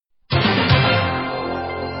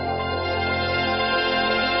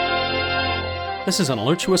This is an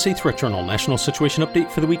Alerts USA Threat Journal National Situation Update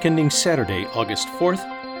for the week ending Saturday, August 4th,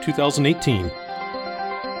 2018.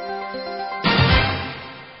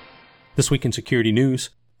 This week in security news.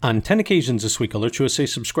 On 10 occasions this week, Alerts USA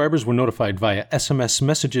subscribers were notified via SMS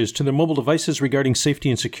messages to their mobile devices regarding safety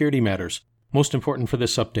and security matters. Most important for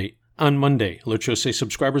this update, on Monday, Alerts USA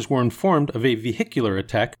subscribers were informed of a vehicular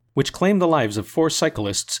attack which claimed the lives of 4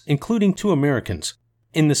 cyclists, including 2 Americans.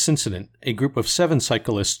 In this incident, a group of 7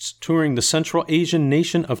 cyclists touring the Central Asian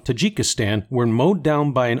nation of Tajikistan were mowed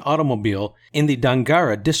down by an automobile in the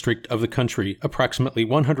Dangara district of the country, approximately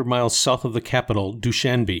 100 miles south of the capital,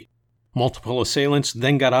 Dushanbe. Multiple assailants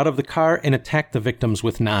then got out of the car and attacked the victims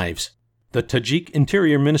with knives. The Tajik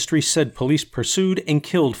Interior Ministry said police pursued and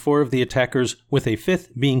killed 4 of the attackers, with a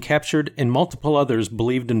 5th being captured and multiple others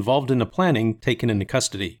believed involved in the planning taken into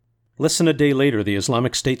custody. Less than a day later, the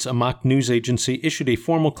Islamic State's Amaq news agency issued a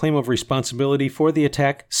formal claim of responsibility for the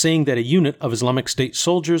attack, saying that a unit of Islamic State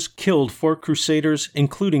soldiers killed 4 crusaders,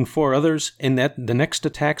 including 4 others, and that the next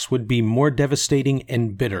attacks would be more devastating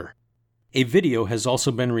and bitter. A video has also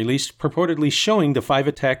been released purportedly showing the 5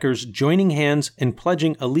 attackers joining hands and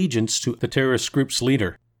pledging allegiance to the terrorist group's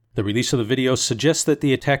leader. The release of the video suggests that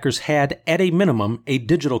the attackers had, at a minimum, a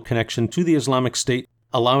digital connection to the Islamic State,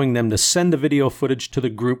 allowing them to send the video footage to the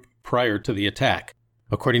group prior to the attack.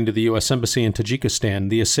 According to the U.S. Embassy in Tajikistan,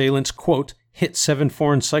 the assailants, quote, hit 7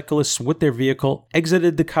 foreign cyclists with their vehicle,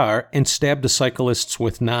 exited the car, and stabbed the cyclists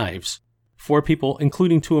with knives. 4 people,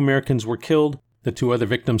 including 2 Americans, were killed. The 2 other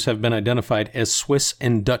victims have been identified as Swiss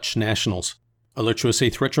and Dutch nationals. Alerts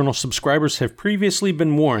USA Threat Journal subscribers have previously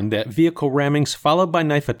been warned that vehicle rammings followed by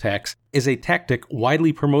knife attacks is a tactic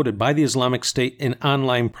widely promoted by the Islamic State in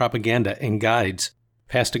online propaganda and guides.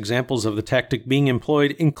 Past examples of the tactic being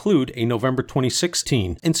employed include a November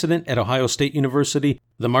 2016 incident at Ohio State University,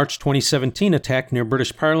 the March 2017 attack near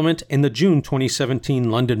British Parliament, and the June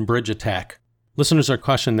 2017 London Bridge attack. Listeners are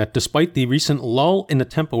cautioned that despite the recent lull in the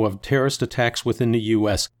tempo of terrorist attacks within the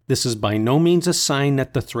U.S., this is by no means a sign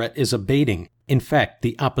that the threat is abating. In fact,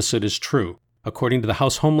 the opposite is true. According to the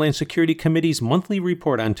House Homeland Security Committee's monthly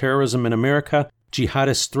report on terrorism in America,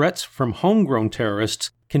 jihadist threats from homegrown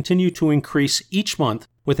terrorists continue to increase each month,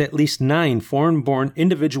 with at least 9 foreign-born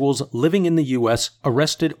individuals living in the U.S.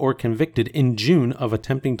 arrested or convicted in June of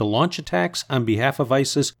attempting to launch attacks on behalf of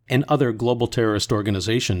ISIS and other global terrorist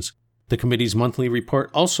organizations. The committee's monthly report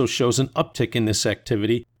also shows an uptick in this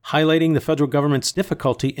activity, highlighting the federal government's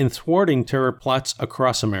difficulty in thwarting terror plots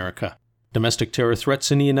across America. Domestic terror threats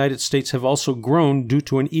in the United States have also grown due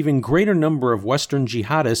to an even greater number of Western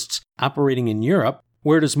jihadists operating in Europe,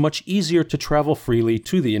 where it is much easier to travel freely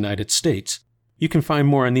to the United States. You can find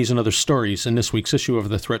more on these and other stories in this week's issue of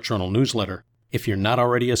the Threat Journal newsletter. If you're not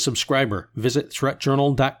already a subscriber, visit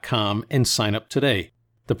threatjournal.com and sign up today.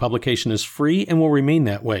 The publication is free and will remain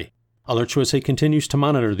that way. Alerts USA continues to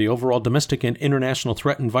monitor the overall domestic and international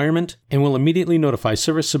threat environment and will immediately notify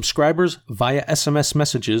service subscribers via SMS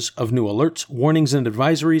messages of new alerts, warnings, and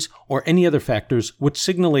advisories, or any other factors which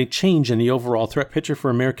signal a change in the overall threat picture for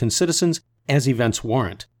American citizens as events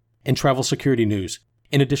warrant. In travel security news,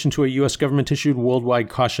 in addition to a U.S. government-issued worldwide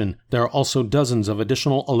caution, there are also dozens of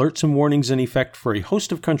additional alerts and warnings in effect for a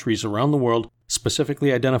host of countries around the world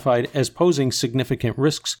specifically identified as posing significant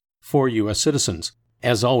risks for U.S. citizens.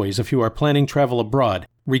 As always, if you are planning travel abroad,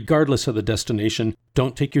 regardless of the destination,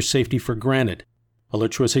 don't take your safety for granted.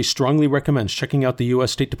 Alerts USA strongly recommends checking out the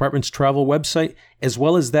U.S. State Department's travel website, as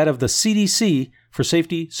well as that of the CDC, for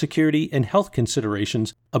safety, security, and health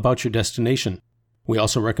considerations about your destination. We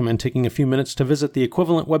also recommend taking a few minutes to visit the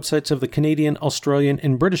equivalent websites of the Canadian, Australian,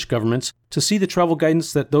 and British governments to see the travel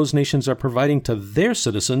guidance that those nations are providing to their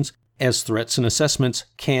citizens, as threats and assessments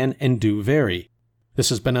can and do vary. This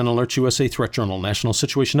has been an Alerts USA Threat Journal National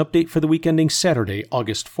Situation Update for the week ending Saturday,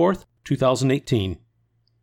 August 4th, 2018.